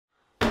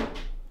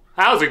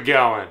How's it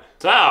going?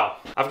 So,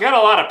 I've got a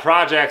lot of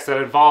projects that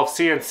involve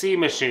CNC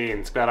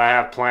machines that I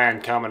have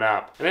planned coming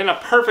up. And in a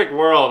perfect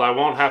world, I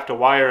won't have to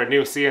wire a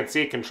new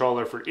CNC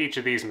controller for each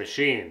of these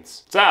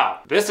machines. So,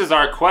 this is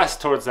our quest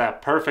towards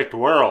that perfect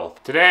world.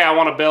 Today I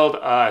want to build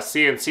a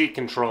CNC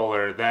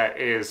controller that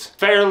is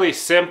fairly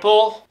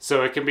simple,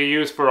 so it can be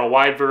used for a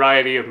wide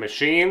variety of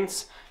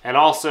machines, and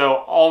also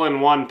all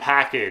in one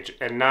package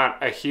and not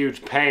a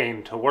huge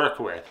pain to work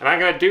with. And I'm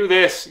gonna do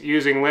this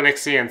using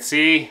Linux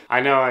CNC. I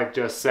know I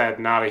just said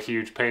not a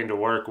huge pain to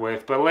work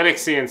with, but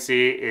Linux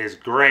CNC is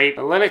great.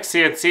 The Linux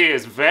CNC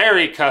is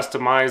very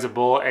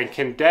customizable and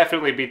can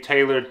definitely be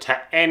tailored to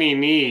any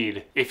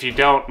need if you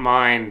don't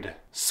mind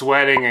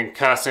sweating and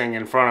cussing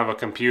in front of a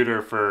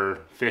computer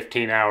for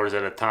 15 hours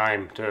at a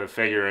time to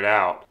figure it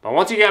out. But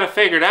once you got it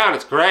figured out,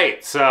 it's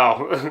great.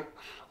 So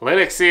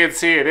Linux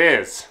CNC it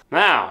is.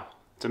 Now,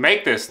 to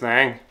make this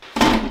thing,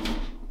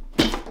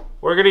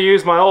 we're gonna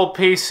use my old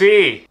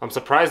PC. I'm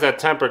surprised that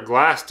tempered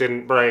glass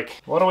didn't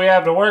break. What do we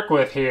have to work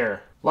with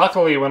here?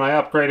 Luckily, when I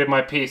upgraded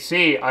my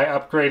PC, I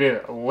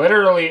upgraded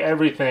literally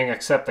everything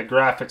except the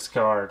graphics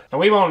card. And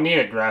we won't need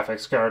a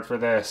graphics card for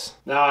this.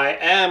 Now, I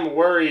am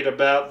worried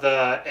about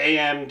the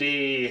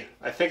AMD,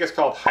 I think it's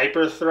called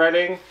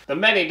hyper-threading. The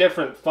many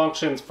different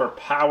functions for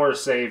power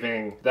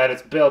saving that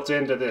is built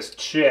into this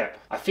chip.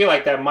 I feel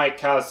like that might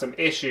cause some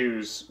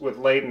issues with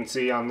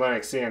latency on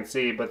Linux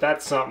CNC, but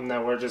that's something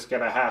that we're just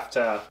gonna have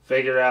to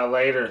figure out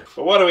later.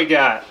 But what do we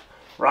got?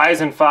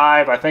 Ryzen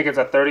 5, I think it's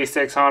a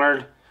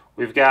 3600.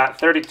 We've got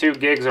 32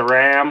 gigs of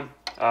RAM.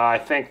 I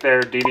think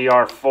they're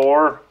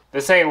DDR4.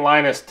 This ain't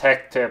Linus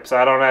Tech Tips.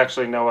 I don't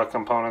actually know what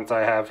components I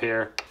have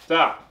here.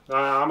 So,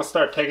 I'm gonna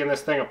start taking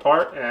this thing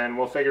apart and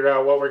we'll figure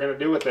out what we're gonna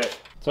do with it.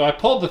 So I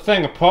pulled the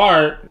thing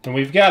apart and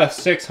we've got a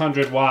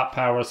 600 watt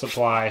power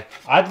supply.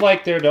 I'd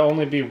like there to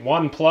only be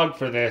one plug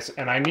for this,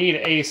 and I need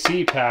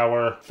AC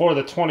power for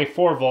the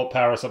 24 volt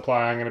power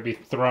supply I'm gonna be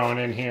throwing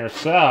in here.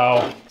 So,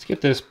 let's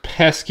get this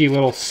pesky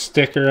little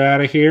sticker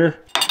out of here.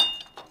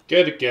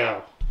 Good to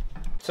go.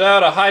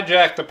 So to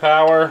hijack the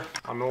power,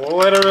 I'm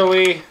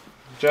literally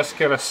just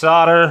gonna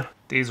solder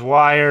these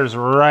wires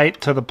right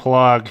to the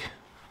plug,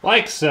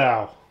 like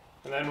so.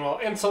 And then we'll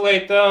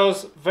insulate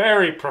those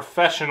very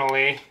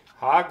professionally.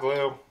 Hot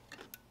glue.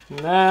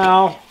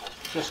 Now,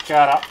 just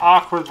gotta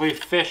awkwardly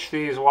fish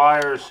these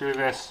wires through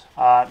this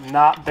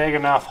not big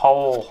enough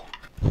hole.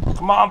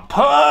 Come on,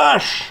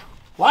 push!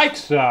 Like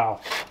so.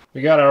 We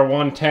got our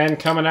 110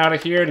 coming out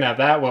of here. Now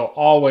that will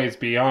always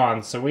be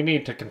on, so we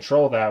need to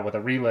control that with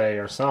a relay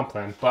or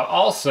something. But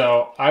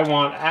also, I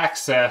want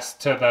access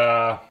to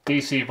the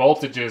DC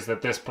voltages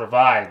that this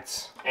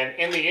provides. And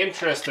in the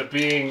interest of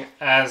being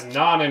as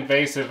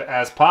non-invasive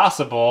as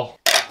possible,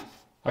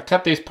 I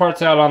cut these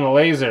parts out on the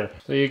laser.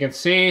 So you can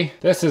see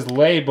this is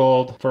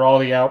labeled for all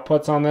the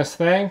outputs on this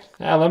thing.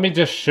 Now let me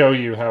just show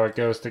you how it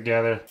goes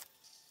together.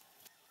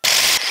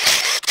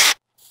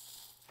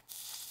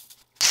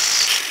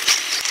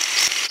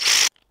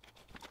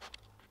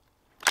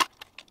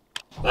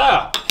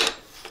 So,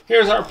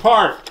 here's our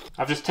part.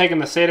 I've just taken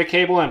the SATA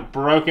cable and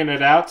broken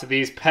it out to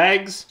these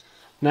pegs.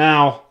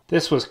 Now,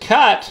 this was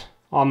cut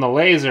on the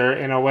laser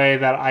in a way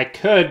that I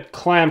could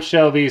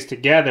clamshell these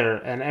together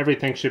and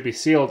everything should be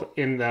sealed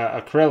in the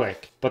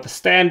acrylic. But the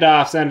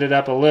standoffs ended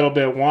up a little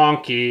bit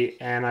wonky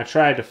and I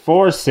tried to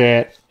force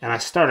it and I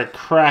started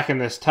cracking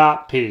this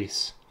top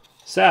piece.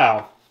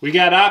 So, we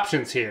got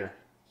options here.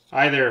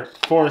 Either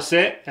force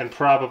it and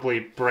probably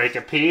break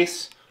a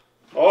piece,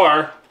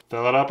 or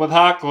fill it up with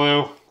hot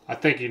glue. I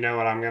think you know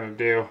what I'm gonna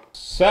do.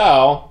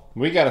 So,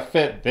 we gotta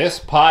fit this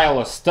pile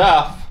of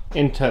stuff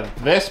into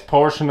this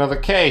portion of the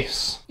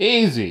case.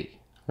 Easy,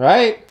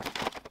 right?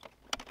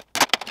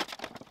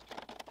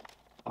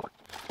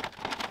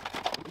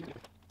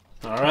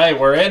 Alright,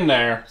 we're in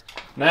there.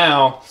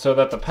 Now, so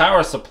that the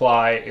power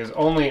supply is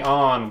only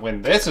on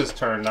when this is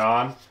turned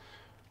on,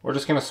 we're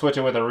just gonna switch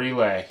it with a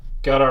relay.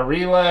 Got our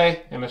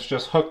relay, and it's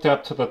just hooked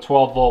up to the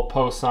 12 volt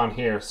posts on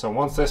here. So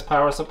once this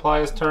power supply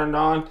is turned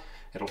on,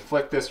 it'll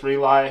flick this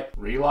relay?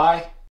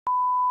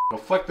 It'll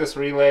flick this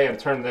relay and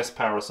turn this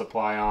power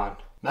supply on.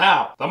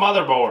 Now, the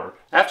motherboard.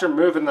 After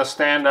moving the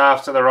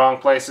standoffs to the wrong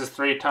places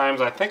 3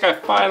 times, I think I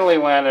finally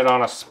landed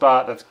on a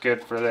spot that's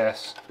good for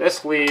this.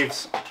 This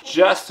leaves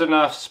just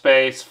enough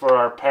space for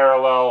our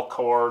parallel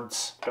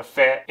cords to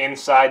fit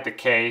inside the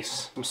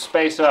case. Some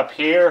space up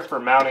here for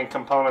mounting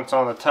components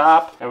on the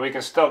top, and we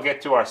can still get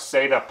to our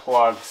SATA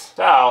plugs.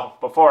 So,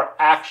 before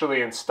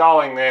actually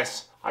installing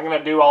this, I'm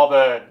gonna do all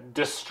the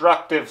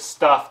destructive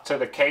stuff to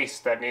the case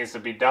that needs to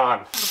be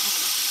done.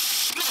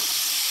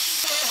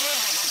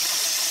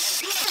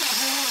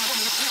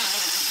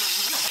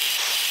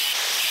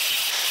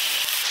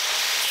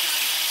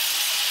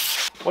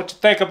 What you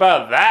think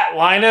about that,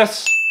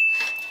 Linus?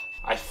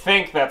 I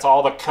think that's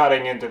all the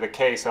cutting into the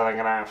case that I'm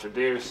gonna have to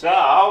do.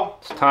 So,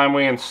 it's time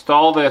we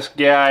install this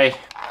guy.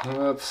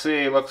 Let's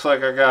see, looks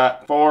like I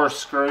got 4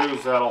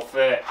 screws that'll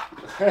fit.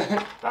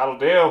 That'll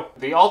do.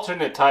 The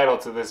alternate title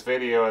to this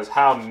video is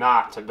how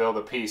not to build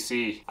a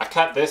PC. I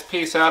cut this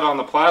piece out on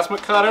the plasma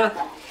cutter.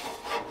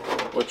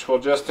 which we'll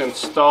just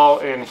install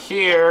in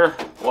here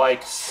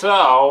like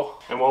so,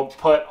 and we'll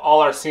put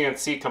all our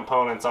CNC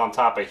components on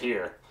top of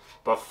here.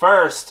 But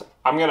first,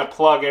 I'm gonna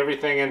plug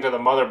everything into the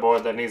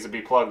motherboard that needs to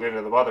be plugged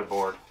into the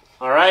motherboard.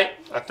 All right,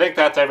 I think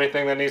that's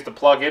everything that needs to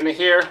plug into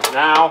here.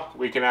 Now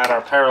we can add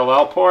our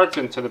parallel ports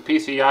into the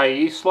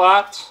PCIe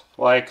slots,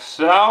 like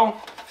so.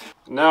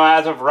 No,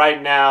 as of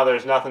right now,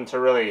 there's nothing to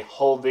really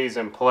hold these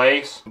in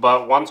place.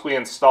 But once we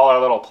install our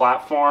little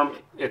platform,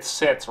 it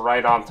sits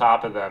right on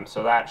top of them.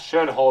 So that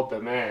should hold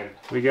them in.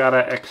 We gotta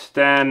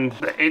extend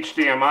the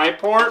HDMI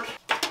port.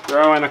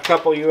 Throw in a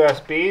couple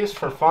USBs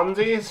for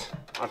funsies.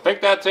 I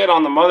think that's it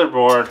on the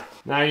motherboard.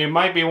 Now you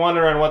might be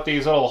wondering what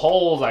these little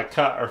holes I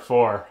cut are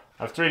for.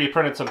 I've 3D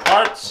printed some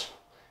parts.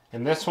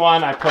 In this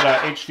one, I put a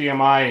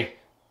HDMI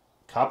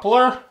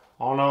coupler. I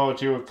don't know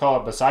what you would call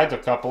it besides a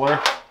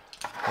coupler.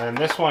 And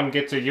this one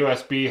gets a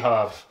USB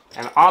hub.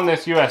 And on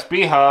this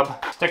USB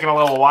hub, sticking a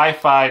little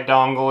Wi-Fi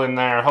dongle in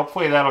there.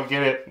 Hopefully that'll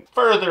get it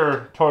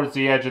further towards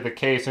the edge of the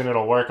case and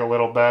it'll work a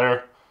little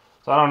better.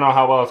 So I don't know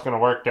how well it's gonna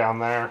work down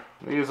there.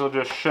 These will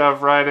just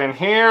shove right in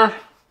here.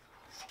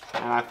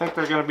 And I think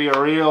they're gonna be a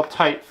real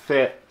tight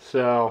fit,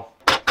 so.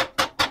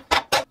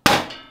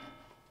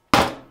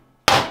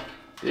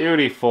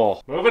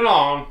 Beautiful. Moving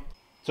on.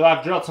 So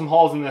I've drilled some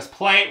holes in this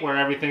plate where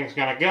everything's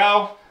gonna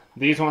go.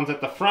 These ones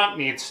at the front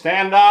need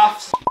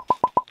standoffs.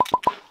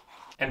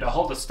 And to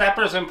hold the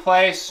steppers in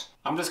place,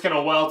 I'm just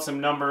gonna weld some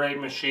number 8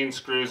 machine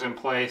screws in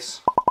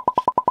place.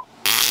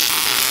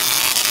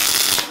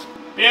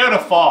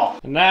 Beautiful.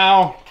 And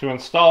now to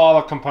install all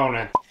the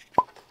components.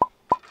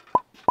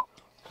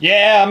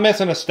 Yeah, I'm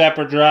missing a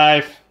stepper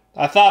drive.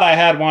 I thought I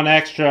had one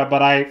extra,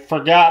 but I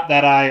forgot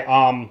that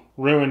I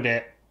ruined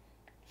it.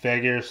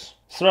 Figures.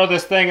 Let's throw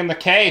this thing in the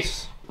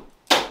case.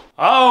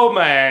 Oh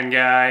man,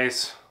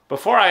 guys.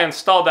 Before I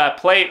installed that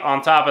plate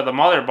on top of the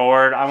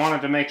motherboard, I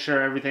wanted to make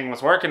sure everything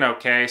was working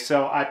okay,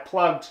 so I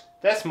plugged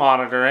this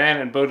monitor in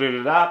and booted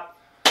it up.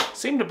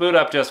 Seemed to boot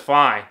up just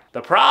fine. The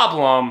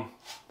problem,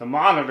 the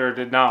monitor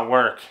did not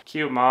work.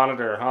 Cute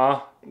monitor,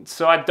 huh?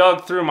 So I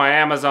dug through my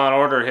Amazon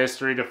order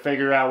history to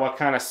figure out what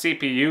kind of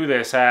CPU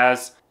this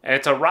has. And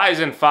it's a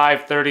Ryzen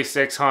 5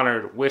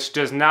 3600, which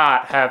does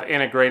not have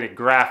integrated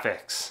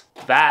graphics.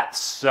 That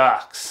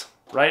sucks.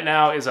 Right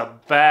now is a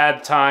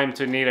bad time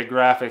to need a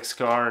graphics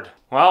card.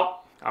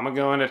 Well, I'm gonna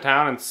go into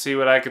town and see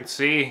what I can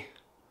see.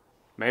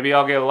 Maybe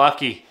I'll get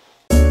lucky.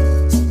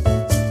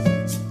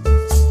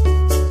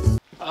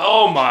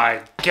 Oh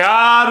my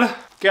God.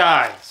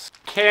 Guys,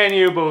 can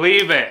you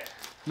believe it?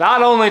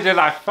 Not only did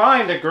I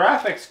find a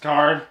graphics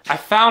card, I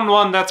found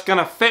one that's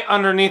gonna fit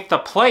underneath the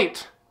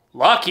plate.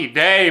 Lucky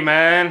day,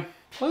 man.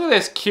 Look at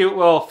this cute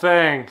little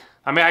thing.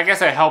 I mean, I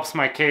guess it helps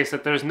my case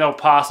that there's no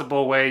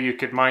possible way you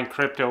could mine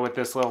crypto with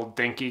this little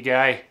dinky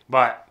guy.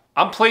 But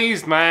I'm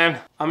pleased, man.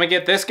 I'm gonna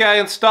get this guy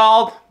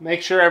installed,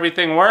 make sure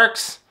everything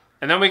works,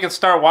 and then we can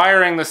start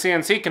wiring the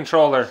CNC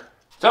controller.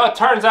 So it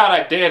turns out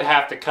I did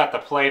have to cut the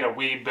plate a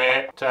wee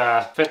bit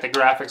to fit the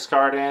graphics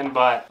card in,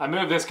 but I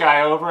moved this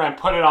guy over and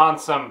put it on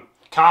some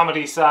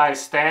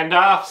comedy-sized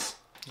standoffs,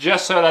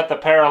 just so that the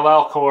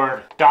parallel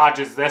cord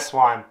dodges this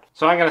one.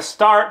 So I'm gonna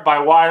start by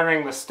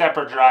wiring the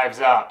stepper drives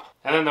up.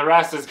 And then the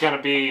rest is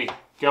gonna be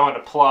going to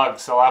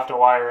plugs, so I'll have to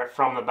wire it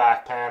from the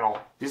back panel.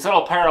 These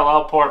little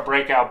parallel port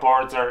breakout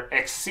boards are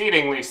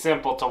exceedingly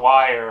simple to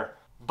wire,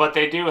 but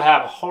they do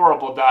have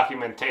horrible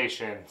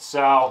documentation.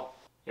 So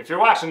if you're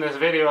watching this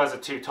video as a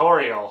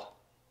tutorial,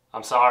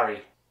 I'm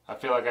sorry. I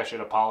feel like I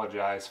should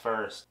apologize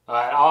first.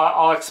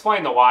 I'll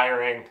explain the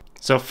wiring.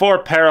 So for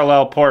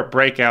parallel port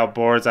breakout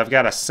boards, I've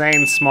got a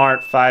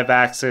SaneSmart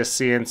 5-axis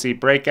CNC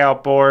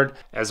breakout board,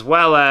 as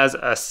well as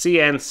a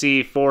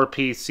CNC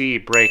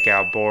 4PC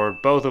breakout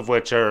board, both of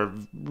which are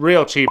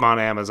real cheap on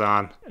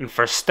Amazon. And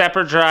for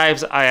stepper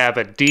drives, I have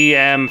a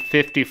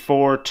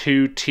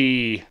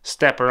DM542T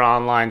stepper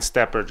online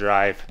stepper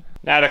drive.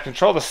 Now to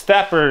control the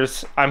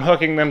steppers, I'm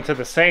hooking them to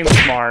the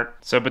SaneSmart.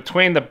 So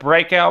between the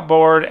breakout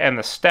board and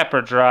the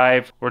stepper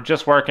drive, we're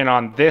just working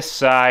on this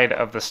side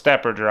of the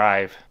stepper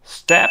drive.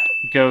 Step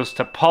goes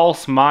to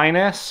pulse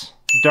minus,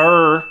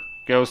 dir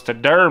goes to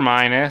dir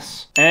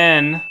minus,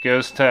 N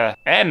goes to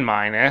N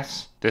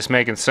minus. This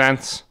making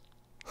sense?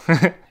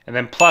 And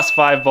then plus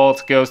 5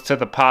 volts goes to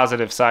the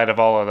positive side of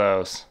all of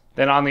those.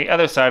 Then on the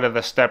other side of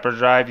the stepper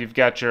drive, you've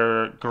got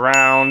your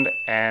ground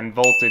and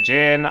voltage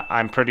in.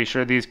 I'm pretty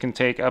sure these can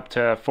take up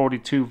to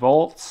 42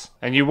 volts.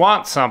 And you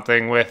want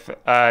something with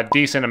a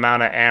decent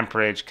amount of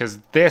amperage, because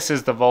this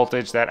is the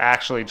voltage that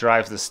actually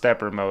drives the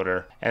stepper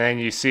motor. And then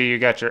you see you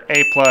got your A+,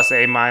 A-,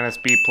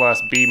 B+,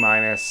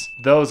 B-.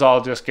 Those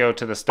all just go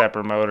to the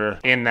stepper motor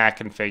in that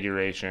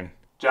configuration.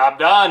 Job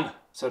done.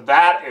 So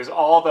that is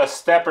all the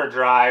stepper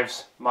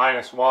drives,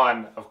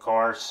 -1, of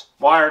course,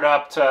 wired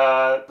up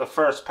to the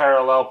first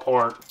parallel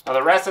port. Now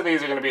the rest of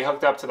these are going to be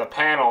hooked up to the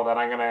panel that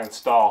I'm going to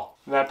install.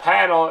 And that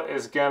panel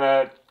is going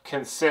to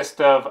consist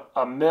of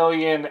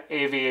 1,000,000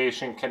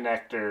 aviation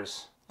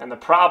connectors. And the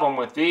problem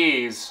with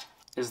these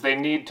is they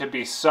need to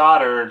be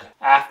soldered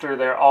after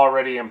they're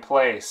already in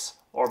place,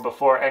 or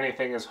before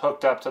anything is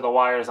hooked up to the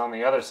wires on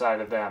the other side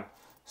of them.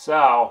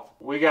 So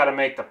we got to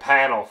make the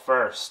panel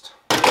first.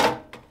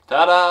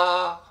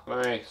 Ta-da!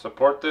 Let me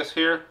support this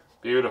here.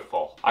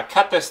 Beautiful. I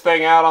cut this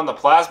thing out on the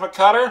plasma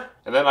cutter,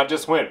 and then I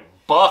just went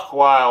buck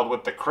wild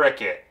with the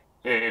Cricut.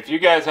 If you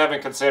guys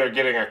haven't considered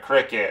getting a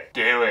Cricut,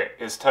 do it.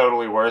 It's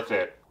totally worth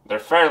it. They're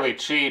fairly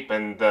cheap,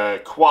 and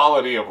the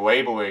quality of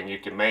labeling you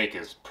can make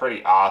is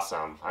pretty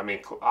awesome. I mean,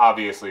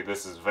 obviously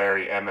this is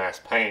very MS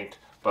Paint,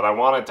 but I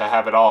wanted to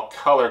have it all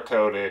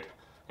color-coded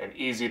and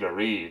easy to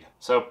read.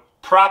 So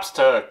props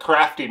to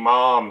crafty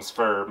moms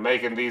for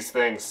making these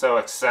things so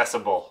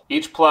accessible.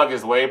 Each plug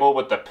is labeled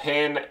with the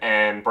pin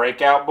and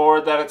breakout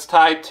board that it's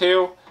tied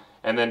to,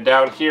 and then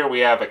down here we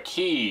have a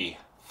key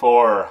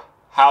for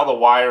how the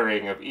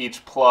wiring of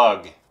each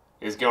plug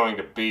is going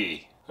to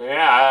be.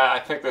 Yeah, I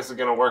think this is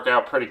going to work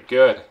out pretty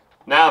good.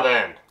 Now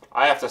then,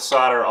 I have to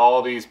solder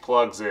all these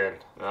plugs in.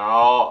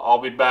 I'll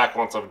be back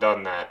once I've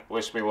done that.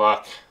 Wish me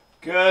luck.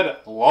 Good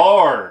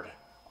Lord.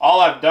 All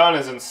I've done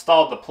is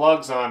installed the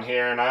plugs on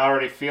here, and I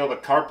already feel the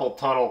carpal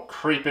tunnel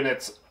creeping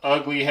its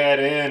ugly head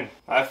in.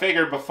 I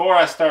figured before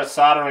I start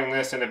soldering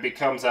this and it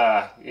becomes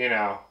a, you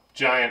know,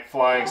 giant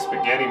flying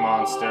spaghetti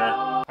monster,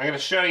 I'm going to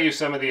show you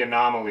some of the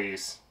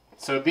anomalies.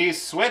 So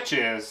these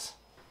switches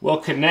will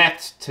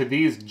connect to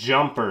these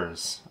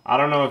jumpers. I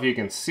don't know if you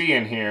can see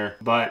in here,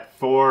 but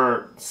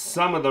for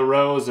some of the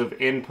rows of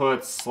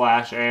inputs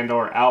 / and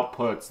or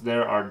outputs,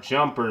 there are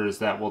jumpers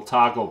that will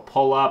toggle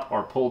pull up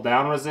or pull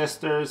down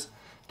resistors.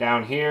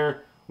 Down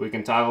here, we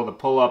can toggle the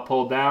pull up,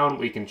 pull down.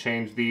 We can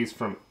change these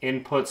from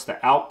inputs to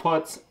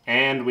outputs,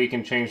 and we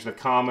can change the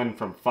common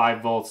from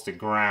 5 volts to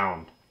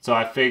ground. So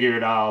I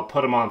figured I'll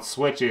put them on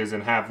switches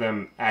and have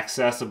them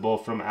accessible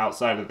from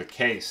outside of the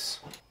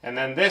case. And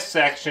then this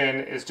section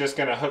is just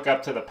going to hook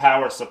up to the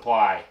power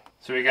supply.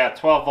 So we got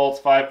 12 volts,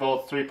 5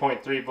 volts,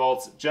 3.3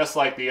 volts, just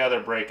like the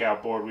other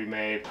breakout board we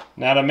made.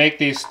 Now to make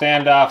these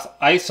standoffs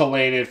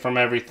isolated from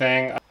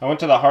everything, I went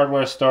to the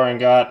hardware store and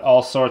got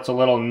all sorts of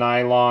little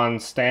nylon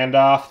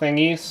standoff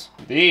thingies.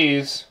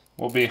 These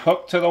will be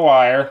hooked to the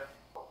wire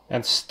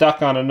and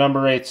stuck on a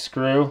number 8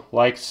 screw,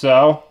 like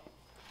so,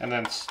 and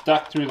then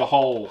stuck through the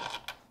hole.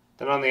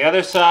 Then on the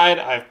other side,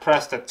 I've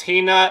pressed a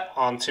T-nut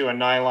onto a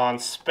nylon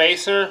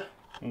spacer,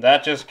 and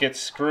that just gets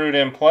screwed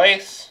in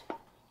place.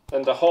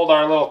 Then to hold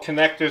our little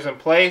connectors in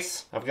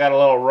place, I've got a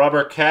little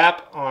rubber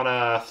cap on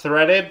a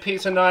threaded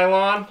piece of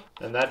nylon,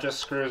 and that just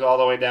screws all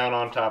the way down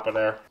on top of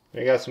there.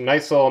 We got some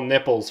nice little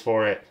nipples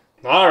for it.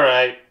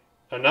 Alright,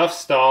 enough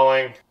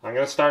stalling. I'm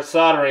gonna start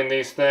soldering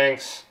these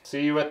things.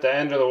 See you at the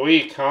end of the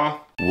week, huh?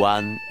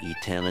 One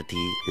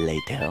eternity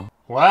later.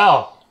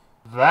 Well,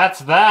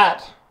 that's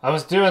that. I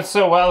was doing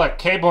so well at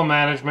cable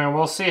management,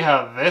 we'll see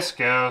how this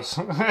goes.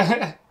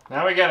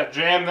 Now we gotta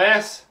jam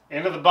this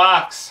into the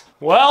box.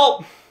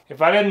 Well,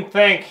 if I didn't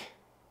think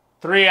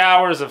 3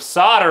 hours of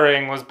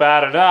soldering was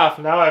bad enough,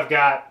 now I've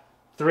got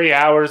 3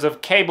 hours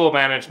of cable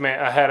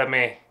management ahead of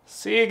me.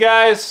 See you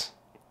guys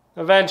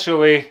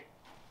eventually.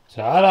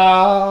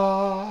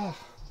 Ta-da!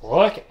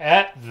 Look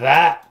at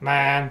that,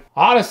 man.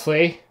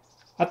 Honestly,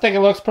 I think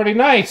it looks pretty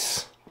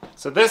nice.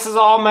 So this is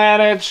all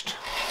managed.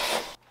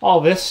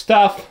 All this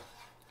stuff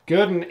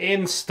good and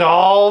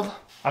installed.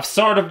 I've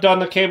sort of done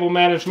the cable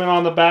management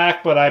on the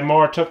back, but I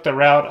more took the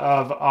route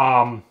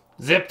of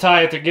zip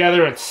tie it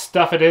together and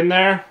stuff it in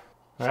there.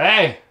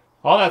 Hey,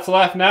 all that's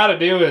left now to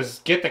do is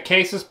get the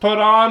cases put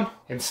on,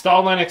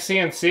 install Linux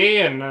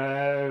CNC,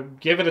 and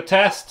give it a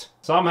test.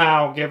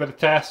 Somehow give it a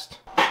test.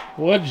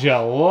 Would you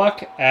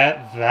look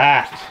at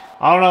that?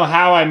 I don't know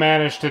how I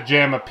managed to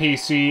jam a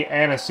PC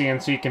and a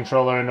CNC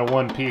controller into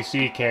one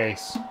PC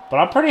case, but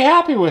I'm pretty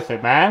happy with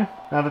it, man.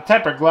 Now the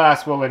tempered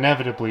glass will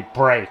inevitably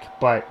break,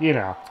 but you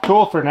know, it's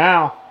cool for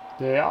now.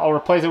 I'll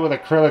replace it with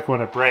acrylic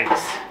when it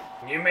breaks.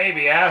 You may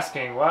be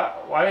asking,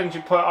 why didn't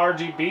you put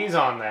RGBs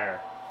on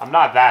there? I'm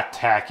not that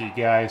tacky,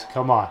 guys.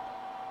 Come on.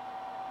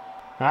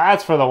 Now,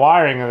 as for the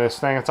wiring of this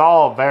thing, it's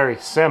all very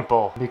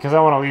simple because I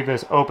want to leave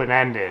this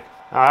open-ended.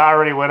 I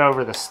already went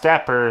over the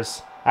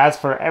steppers. As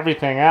for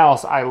everything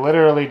else, I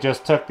literally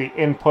just took the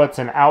inputs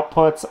and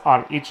outputs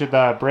on each of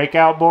the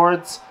breakout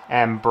boards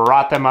and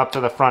brought them up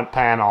to the front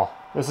panel.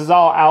 This is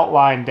all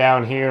outlined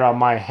down here on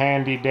my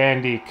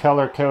handy-dandy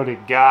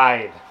color-coded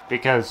guide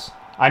because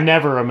I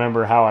never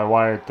remember how I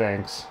wired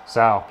things.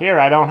 So here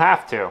I don't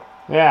have to.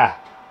 Yeah,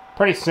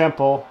 pretty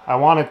simple. I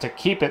wanted to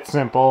keep it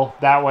simple.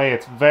 That way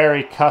it's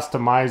very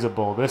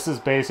customizable. This is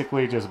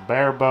basically just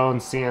bare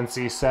bones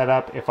CNC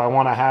setup. If I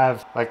want to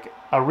have like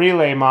a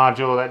relay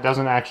module that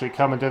doesn't actually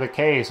come into the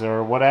case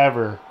or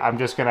whatever, I'm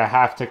just gonna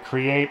have to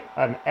create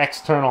an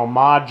external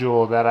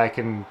module that I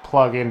can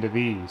plug into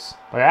these.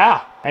 But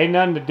yeah, ain't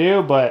nothing to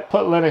do but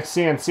put Linux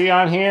CNC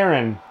on here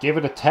and give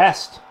it a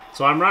test.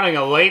 So I'm running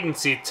a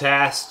latency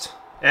test,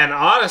 and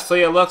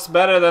honestly it looks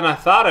better than I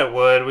thought it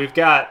would. We've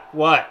got,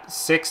 what,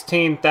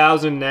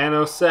 16,000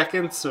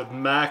 nanoseconds of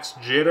max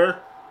jitter,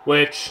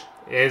 which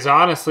is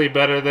honestly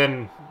better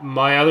than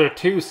my other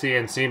 2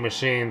 CNC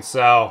machines,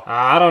 so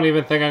I don't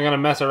even think I'm gonna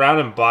mess around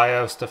in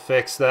BIOS to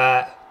fix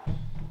that.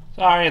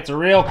 Sorry, it's a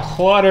real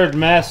cluttered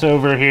mess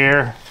over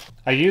here.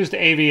 I used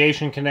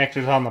aviation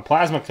connectors on the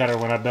plasma cutter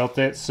when I built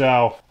it,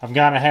 so I've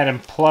gone ahead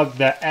and plugged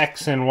the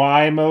X and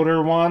Y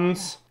motor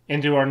ones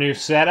into our new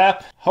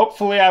setup.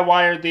 Hopefully I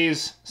wired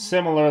these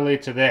similarly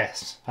to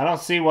this. I don't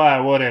see why I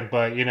wouldn't,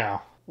 but you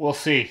know, we'll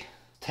see.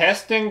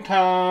 Testing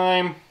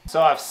time.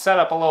 So I've set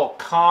up a little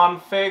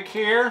config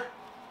here.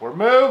 We're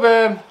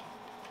moving.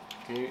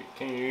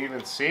 Can you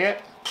even see it?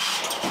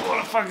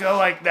 What if I go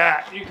like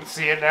that? You can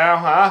see it now,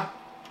 huh?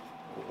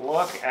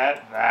 Look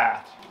at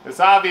that. This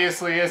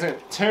obviously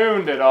isn't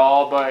tuned at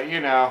all, but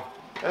you know,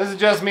 this is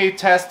just me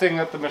testing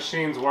that the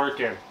machine's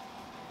working.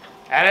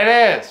 And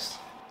it is.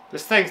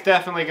 This thing's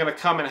definitely gonna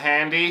come in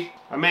handy.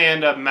 I may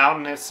end up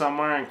mounting it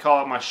somewhere and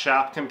call it my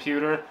shop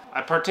computer.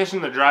 I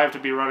partitioned the drive to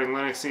be running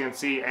Linux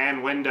CNC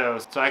and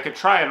Windows, so I could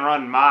try and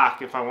run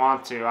Mach if I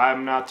want to.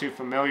 I'm not too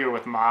familiar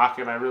with Mach,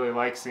 and I really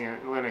like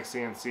Linux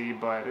CNC,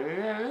 but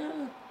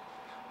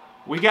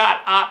we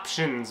got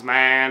options,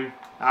 man.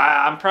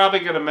 I'm probably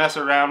going to mess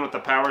around with the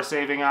power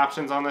saving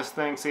options on this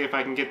thing, see if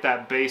I can get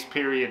that base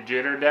period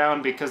jitter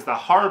down, because the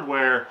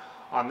hardware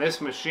on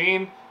this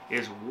machine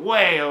is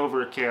way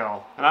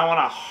overkill, and I want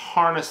to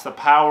harness the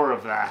power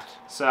of that.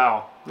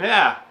 So,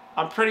 yeah,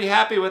 I'm pretty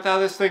happy with how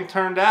this thing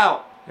turned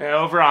out.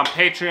 Over on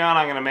Patreon,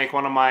 I'm going to make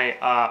one of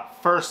my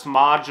first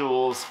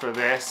modules for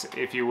this,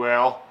 if you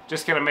will.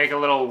 Just going to make a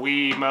little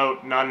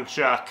Wiimote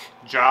nunchuck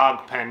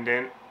jog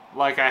pendant,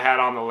 like I had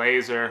on the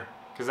laser,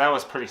 because that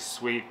was pretty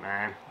sweet,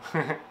 man.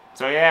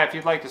 So yeah, if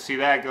you'd like to see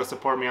that, go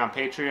support me on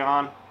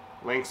Patreon.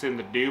 Links in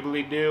the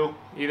doobly-doo.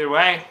 Either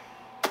way,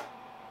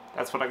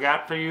 that's what I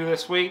got for you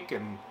this week,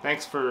 and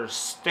thanks for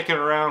sticking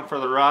around for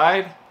the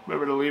ride.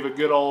 Remember to leave a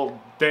good old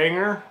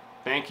dinger.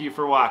 Thank you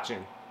for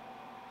watching.